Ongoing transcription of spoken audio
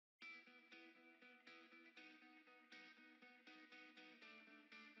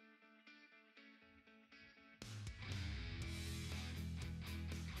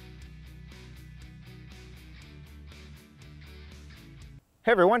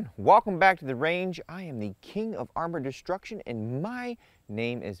Hey everyone, welcome back to the range. I am the king of armor destruction and my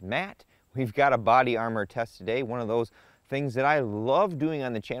name is Matt. We've got a body armor test today, one of those things that I love doing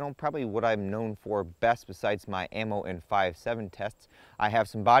on the channel, probably what I'm known for best besides my ammo and 5.7 tests. I have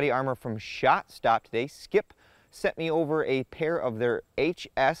some body armor from ShotStop today. Skip sent me over a pair of their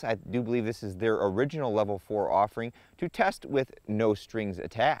HS, I do believe this is their original level 4 offering, to test with no strings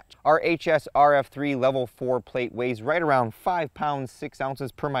attached. Our HS RF3 level 4 plate weighs right around 5 pounds 6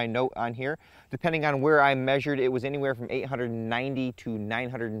 ounces per my note on here. Depending on where I measured, it was anywhere from 890 to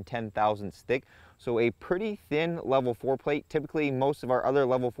 910 thousandths thick. So a pretty thin level 4 plate. Typically most of our other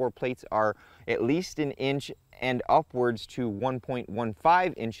level 4 plates are at least an inch and upwards to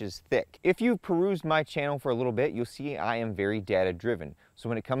 1.15 inches thick. If you've perused my channel for a little bit, you'll see I am very data driven. So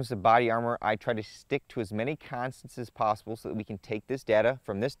when it comes to body armor, I try to stick to as many constants as possible so that we can take this data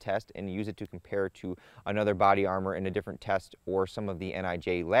from this test and use it to compare to another body armor in a different test or some of the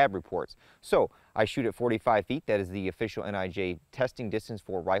NIJ lab reports. So I shoot at 45 feet. That is the official NIJ testing distance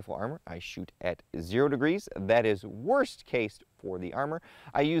for rifle armor. I shoot at 0 degrees. That is worst case for the armor.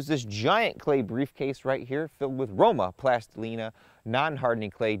 I use this giant clay briefcase right here filled with Roma Plastilina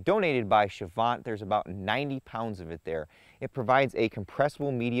non-hardening clay donated by Chavant. There's about 90 pounds of it there. It provides a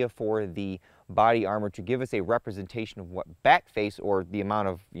compressible media for the body armor to give us a representation of what back face, or the amount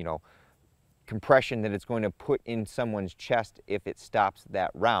of, compression that it's going to put in someone's chest if it stops that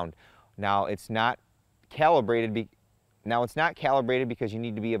round. Now it's not calibrated because you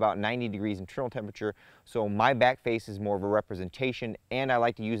need to be about 90 degrees internal temperature, so my back face is more of a representation, and I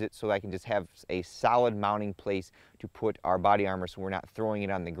like to use it so that I can just have a solid mounting place to put our body armor so we're not throwing it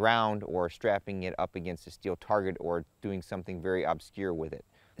on the ground or strapping it up against a steel target or doing something very obscure with it.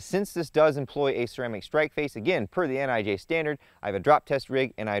 Since this does employ a ceramic strike face, again, per the NIJ standard, I have a drop test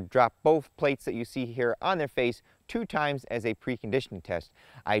rig and I drop both plates that you see here on their face 2 times as a preconditioning test.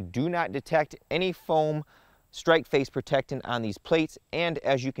 I do not detect any foam strike face protectant on these plates, and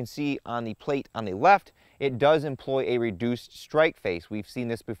as you can see on the plate on the left, it does employ a reduced strike face. We've seen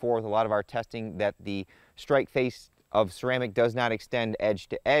this before with a lot of our testing, that the strike face of ceramic does not extend edge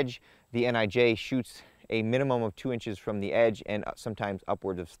to edge. The NIJ shoots a minimum of 2 inches from the edge and sometimes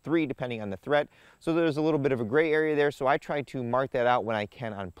upwards of 3 depending on the threat. So there's a little bit of a gray area there, so I try to mark that out when I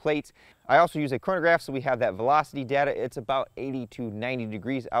can on plates. I also use a chronograph so we have that velocity data. It's about 80 to 90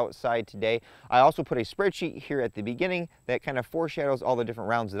 degrees outside today. I also put a spreadsheet here at the beginning that kind of foreshadows all the different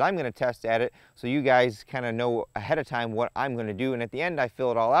rounds that I'm going to test at it, so you guys kind of know ahead of time what I'm going to do, and at the end I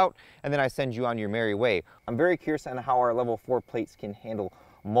fill it all out and then I send you on your merry way. I'm very curious on how our level 4 plates can handle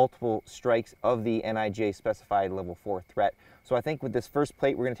multiple strikes of the NIJ specified level 4 threat. So I think with this first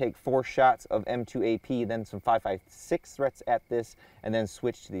plate we're going to take 4 shots of M2AP, then some 5.56 threats at this, and then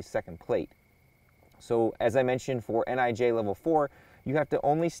switch to the second plate. So as I mentioned, for NIJ level 4, you have to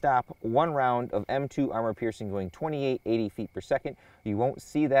only stop 1 round of M2 armor piercing going 2880 feet per second. You won't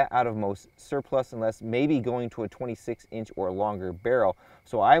see that out of most surplus unless maybe going to a 26-inch or longer barrel.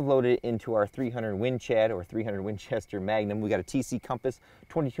 So I've loaded it into our 300 Winchad or 300 Winchester Magnum. We got a TC Compass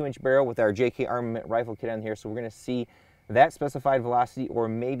 22-inch barrel with our JK Armament rifle kit on here, so we're going to see that specified velocity or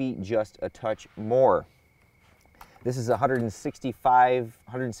maybe just a touch more. This is a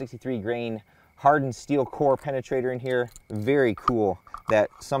 163 grain hardened steel core penetrator in here. Very cool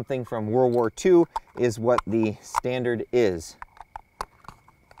that something from World War II is what the standard is.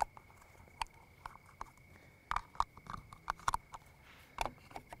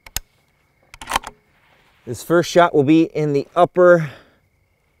 This first shot will be in the upper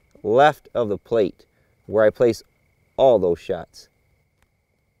left of the plate, where I place all those shots.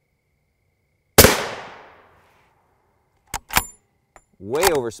 Way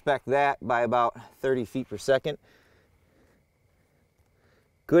overspec that by about 30 feet per second.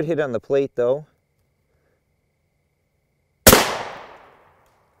 Good hit on the plate though.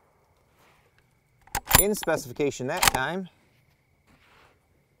 In specification that time.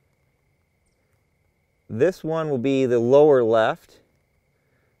 This one will be the lower left.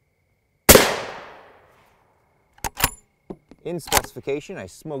 In specification, I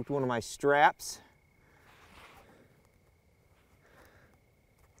smoked one of my straps.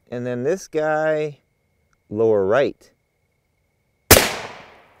 And then this guy, lower right.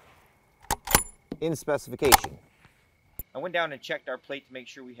 In specification. I went down and checked our plate to make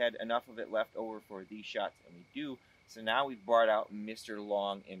sure we had enough of it left over for these shots, and we do. So now we've brought out Mr.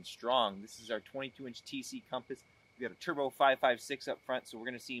 Long and Strong. This is our 22-inch TC Compass. We got a turbo 5.56 up front, so we're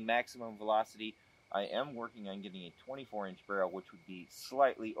going to see maximum velocity. I am working on getting a 24-inch barrel, which would be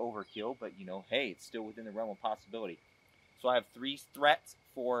slightly overkill, but hey, it's still within the realm of possibility. So I have 3 threats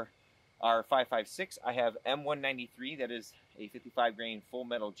for our 5.56. I have M193, that is a 55 grain full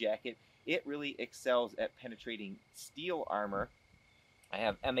metal jacket. It really excels at penetrating steel armor. I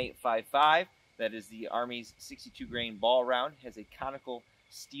have M855, that is the Army's 62 grain ball round, has a conical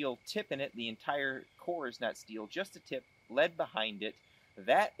steel tip in it. The entire core is not steel, just a tip, lead behind it.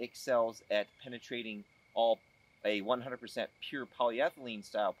 That excels at penetrating a 100% pure polyethylene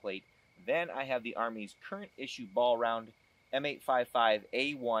style plate. Then I have the Army's current issue ball round,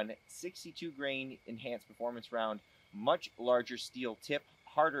 M855A1, 62 grain enhanced performance round, much larger steel tip,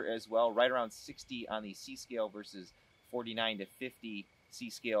 harder as well, right around 60 on the C scale versus 49 to 50 C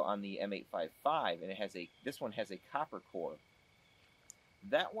scale on the M855, and this one has a copper core.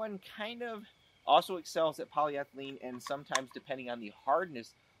 That one kind of also excels at polyethylene, and sometimes, depending on the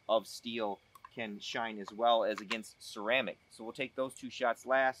hardness of steel, can shine as well as against ceramic. So we'll take those two shots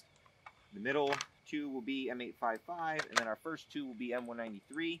last. The middle two will be M855, and then our first two will be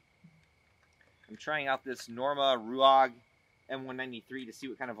M193. I'm trying out this Norma Ruag M193 to see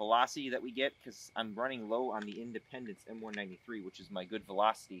what kind of velocity that we get, because I'm running low on the Independence M193, which is my good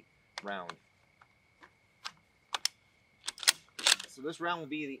velocity round. So this round will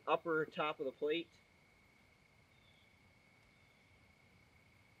be the upper top of the plate.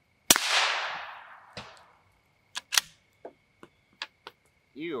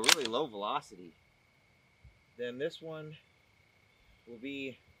 Ew, really low velocity. Then this one will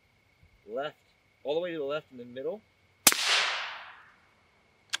be left, all the way to the left in the middle.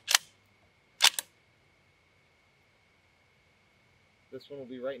 This one will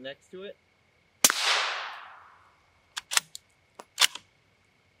be right next to it.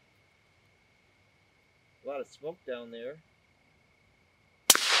 A lot of smoke down there.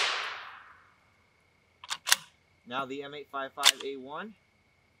 Now the M855A1.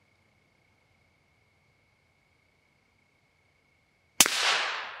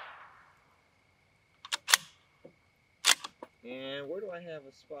 And where do I have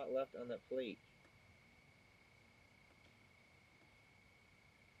a spot left on that plate?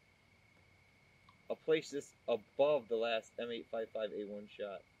 I'll place this above the last M855A1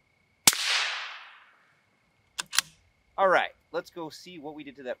 shot. Alright, let's go see what we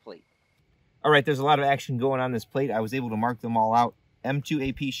did to that plate. Alright, there's a lot of action going on this plate. I was able to mark them all out.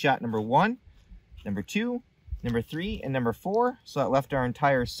 M2AP shot number 1, number 2, number 3, and number 4. So that left our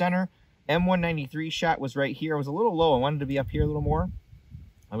entire center. M193 shot was right here. I was a little low. I wanted to be up here a little more.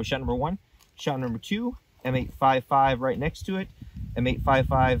 I was shot number 1. Shot number 2, M855 right next to it.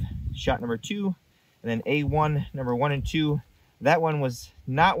 M855 shot number 2. And then A1, number 1 and 2. That one was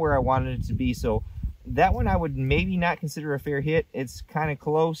not where I wanted it to be. So that one I would maybe not consider a fair hit. It's kind of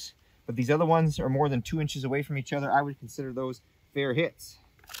close. But these other ones are more than 2 inches away from each other. I would consider those fair hits.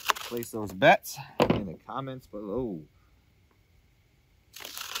 Place those bets in the comments below.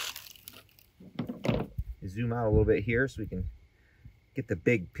 Zoom out a little bit here so we can get the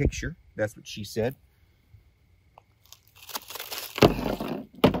big picture. That's what she said.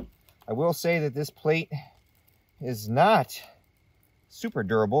 I will say that this plate is not super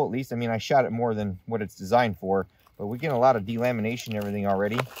durable, at least. I mean, I shot it more than what it's designed for, but we're getting a lot of delamination and everything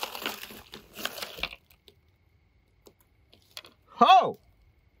already. Oh!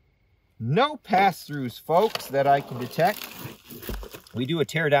 No pass-throughs, folks, that I can detect. We do a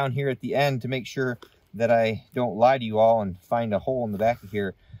tear down here at the end to make sure that I don't lie to you all and find a hole in the back of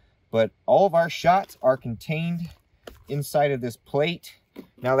here. But all of our shots are contained inside of this plate.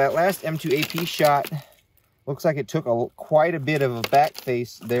 Now that last M2AP shot looks like it took quite a bit of a back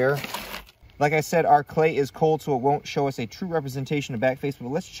face there. Like I said, our clay is cold, so it won't show us a true representation of back face. But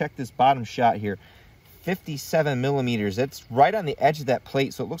let's check this bottom shot here. 57 millimeters. That's right on the edge of that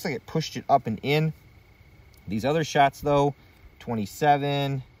plate, so it looks like it pushed it up and in. These other shots, though,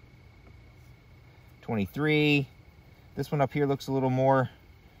 27, 23. This one up here looks a little more,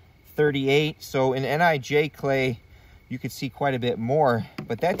 38. So in NIJ clay, you could see quite a bit more.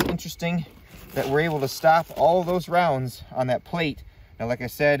 But that's interesting that we're able to stop all of those rounds on that plate. Now, like I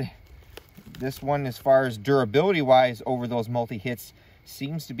said, this one, as far as durability wise over those multi-hits,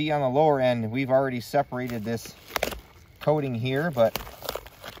 seems to be on the lower end. We've already separated this coating here, but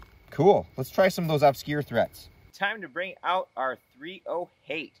cool. Let's try some of those obscure threats. Time to bring out our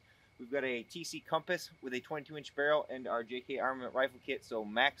 308. We've got a TC Compass with a 22-inch barrel and our JK Armament rifle kit, so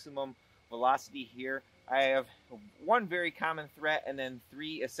maximum velocity here. I have one very common threat and then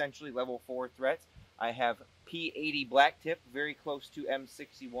 3 essentially level 4 threats. I have P80 black tip, very close to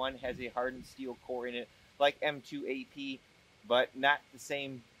M61, has a hardened steel core in it, like M2AP, but not the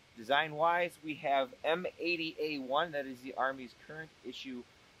same design-wise. We have M80A1, that is the Army's current issue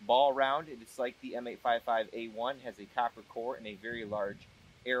ball round. It's like the M855A1, has a copper core and a very large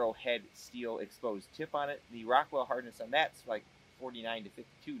arrowhead steel exposed tip on it. The Rockwell hardness on that's like 49 to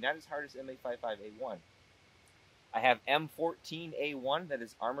 52, not as hard as M855A1. I have M14A1, that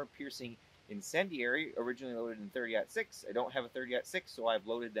is armor piercing incendiary, originally loaded in 30-06. I don't have a 30-06, so I've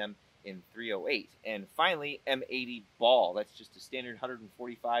loaded them in 308. And finally, M80 ball. That's just a standard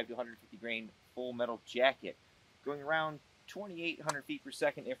 145 to 150 grain full metal jacket, going around 2,800 feet per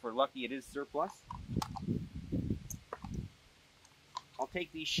second. If we're lucky, it is surplus. I'll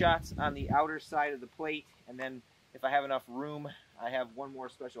take these shots on the outer side of the plate, and then if I have enough room, I have one more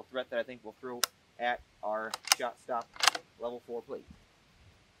special threat that I think we'll throw at our ShotStop level 4 plate.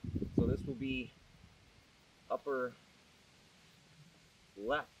 So this will be upper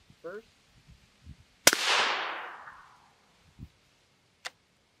left first.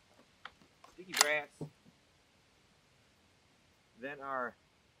 Sticky brass. Then our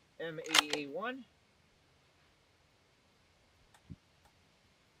M80A1.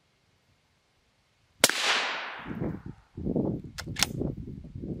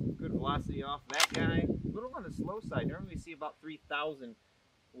 Good velocity off that guy. A little on the slow side. Normally we see about 3,000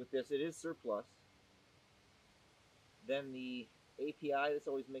 with this. It is surplus. Then the API, this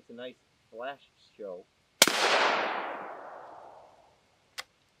always makes a nice flash show.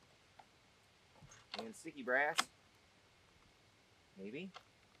 And sticky brass. Maybe.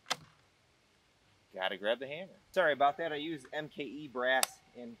 Gotta grab the hammer. Sorry about that. I use MKE brass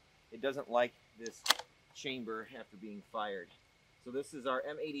and it doesn't like this chamber after being fired. So this is our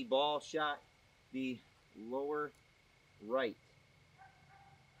M80 ball shot, the lower right.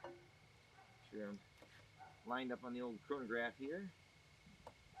 Sure, I'm lined up on the old chronograph here.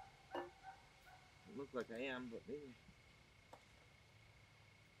 It looks like I am, but maybe.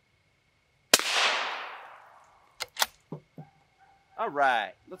 All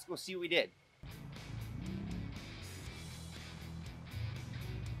right, let's go see what we did.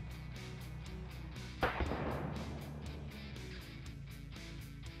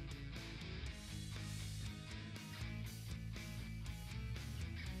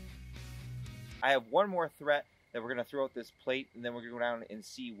 I have one more threat that we're going to throw at this plate, and then we're going to go down and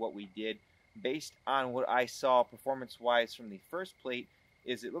see what we did. Based on what I saw performance-wise from the first plate,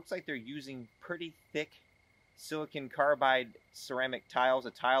 is it looks like they're using pretty thick silicon carbide ceramic tiles,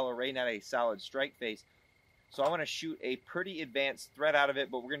 a tile array, not a solid strike face. So I want to shoot a pretty advanced threat out of it,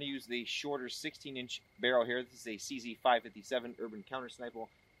 but we're going to use the shorter 16-inch barrel here. This is a CZ557 Urban Counter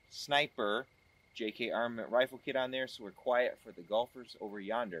Sniper JK Armament Rifle Kit on there, so we're quiet for the golfers over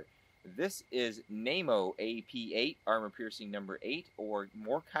yonder. This is NAMO AP8 Armor Piercing number 8, or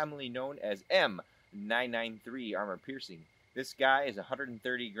more commonly known as M993 Armor Piercing. This guy is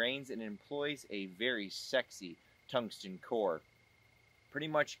 130 grains and employs a very sexy tungsten core. Pretty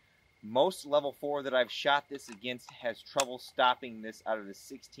much most level 4 that I've shot this against has trouble stopping this out of the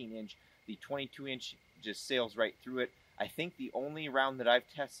 16-inch. The 22-inch just sails right through it. I think the only round that I've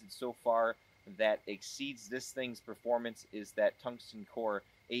tested so far that exceeds this thing's performance is that tungsten core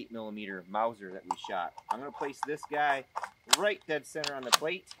 8mm Mauser that we shot. I'm going to place this guy right dead center on the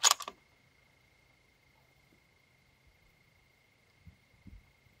plate.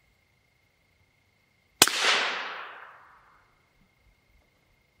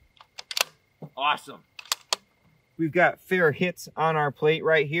 Awesome. We've got fair hits on our plate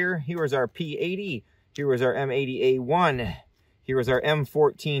right here. Here is our P80. Here was our M80A1. Here was our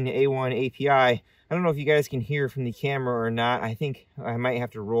M14A1 API. I don't know if you guys can hear from the camera or not. I think I might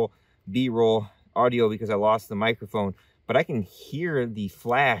have to roll B-roll audio because I lost the microphone. But I can hear the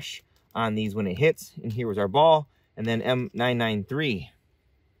flash on these when it hits. And here was our ball. And then M993.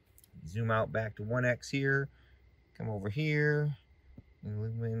 Zoom out back to 1X here. Come over here. And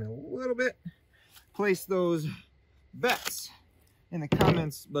zoom in a little bit. Place those bets in the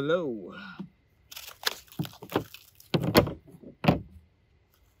comments below.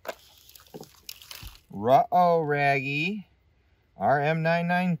 R.A.N.G.E.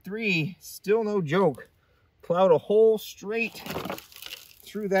 RM993, still no joke. Plowed a hole straight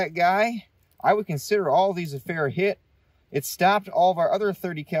through that guy. I would consider all of these a fair hit. It stopped all of our other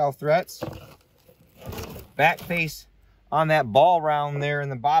 30 cal threats. Back face on that ball round there in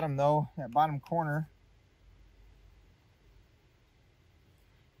the bottom though, that bottom corner.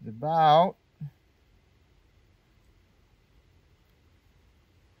 Is about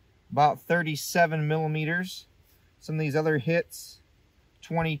 37mm. Some of these other hits,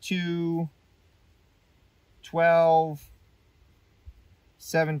 22, 12,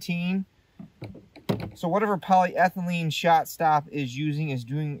 17. So whatever polyethylene ShotStop is using is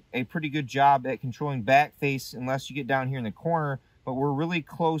doing a pretty good job at controlling back face unless you get down here in the corner. But we're really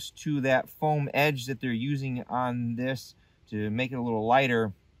close to that foam edge that they're using on this to make it a little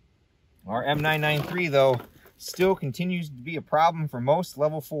lighter. Our M993 though still continues to be a problem for most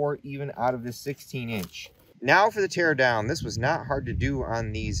level 4, even out of this 16-inch. Now for the tear down. This was not hard to do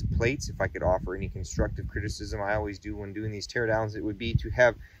on these plates. If I could offer any constructive criticism, I always do when doing these tear downs, it would be to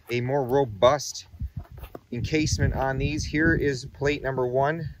have a more robust encasement on these. Here is plate number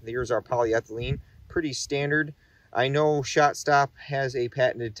 1. Here's our polyethylene, pretty standard. I know ShotStop has a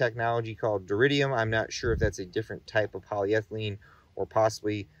patented technology called DURITIUM. I'm not sure if that's a different type of polyethylene or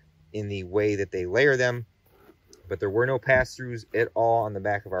possibly in the way that they layer them, but there were no pass-throughs at all on the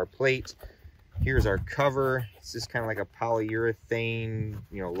back of our plate. Here's our cover. It's just kind of like a polyurethane,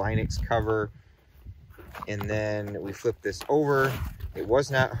 Linux cover. And then we flip this over. It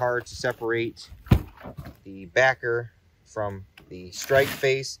was not hard to separate the backer from the strike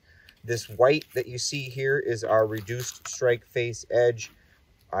face. This white that you see here is our reduced strike face edge.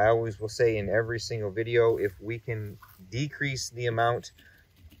 I always will say in every single video, if we can decrease the amount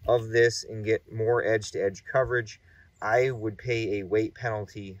of this and get more edge-to-edge coverage, I would pay a weight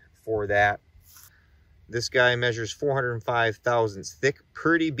penalty for that. This guy measures 405 thousandths thick,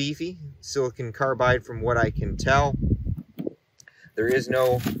 pretty beefy silicon carbide from what I can tell. There is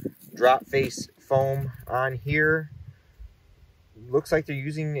no drop face foam on here. Looks like they're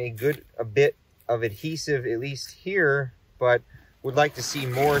using a bit of adhesive, at least here, but would like to see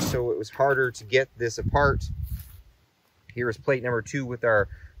more, so it was harder to get this apart. Here is plate number 2 with our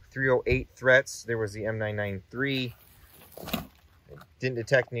 308 threats. There was the M993. I didn't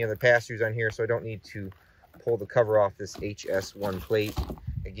detect any other pass-throughs on here, so I don't need to pull the cover off this HS1 plate.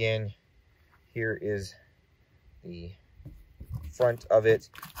 Again, here is the front of it.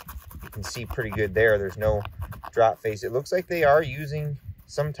 You can see pretty good there. There's no drop face. It looks like they are using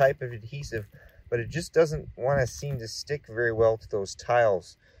some type of adhesive, but it just doesn't want to seem to stick very well to those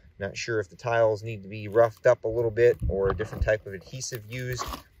tiles. Not sure if the tiles need to be roughed up a little bit or a different type of adhesive used.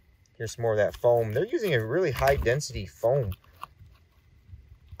 Here's some more of that foam. They're using a really high density foam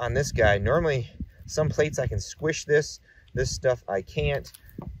on this guy. Normally, some plates I can squish this. This stuff I can't.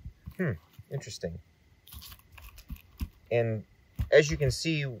 Interesting. And as you can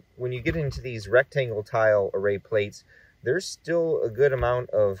see, when you get into these rectangle tile array plates, there's still a good amount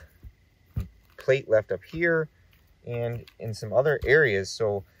of plate left up here and in some other areas.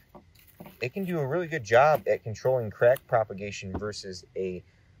 So it can do a really good job at controlling crack propagation versus a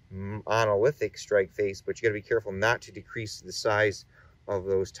monolithic strike face, but you got to be careful not to decrease the size of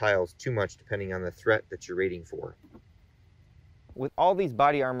those tiles too much depending on the threat that you're rating for. With all these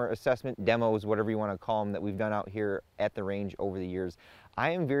body armor assessment demos, whatever you want to call them, that we've done out here at the range over the years,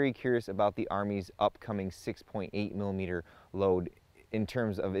 I am very curious about the Army's upcoming 6.8 millimeter load in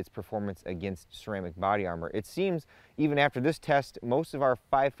terms of its performance against ceramic body armor. It seems even after this test, most of our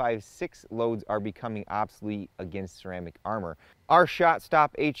 5.56 loads are becoming obsolete against ceramic armor. Our ShotStop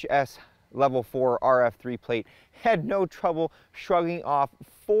HS Level 4 RF3 plate had no trouble shrugging off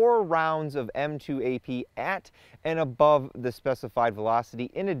 4 rounds of M2 AP at and above the specified velocity,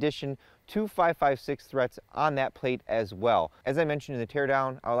 in addition to 5.56 threats on that plate as well. As I mentioned in the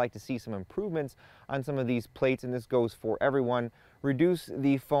teardown, I would like to see some improvements on some of these plates, and this goes for everyone. Reduce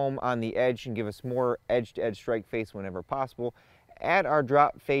the foam on the edge and give us more edge-to-edge strike face whenever possible. Add our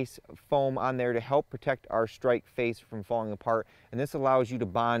drop face foam on there to help protect our strike face from falling apart, and this allows you to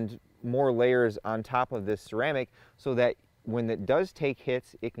bond more layers on top of this ceramic so that when it does take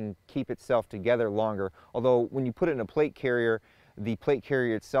hits, it can keep itself together longer. Although when you put it in a plate carrier, the plate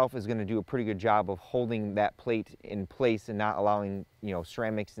carrier itself is going to do a pretty good job of holding that plate in place and not allowing,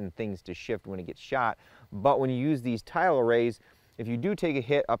 ceramics and things to shift when it gets shot. But when you use these tile arrays, if you do take a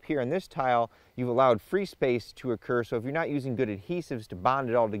hit up here on this tile, you've allowed free space to occur. So if you're not using good adhesives to bond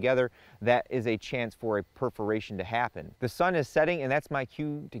it all together, that is a chance for a perforation to happen. The sun is setting, and that's my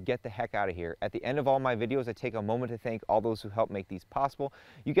cue to get the heck out of here. At the end of all my videos, I take a moment to thank all those who helped make these possible.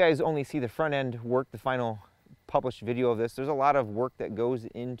 You guys only see the front end work, the final published video of this. There's a lot of work that goes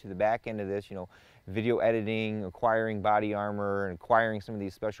into the back end of this, video editing, acquiring body armor, and acquiring some of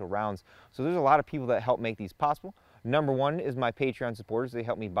these special rounds. So there's a lot of people that help make these possible. Number 1 is my Patreon supporters. They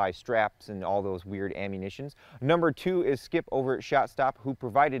help me buy straps and all those weird ammunitions. Number 2 is Skip over at ShotStop, who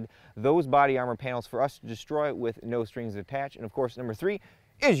provided those body armor panels for us to destroy with no strings attached. And of course, number 3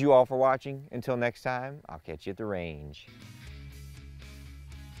 is you all for watching. Until next time, I'll catch you at the range.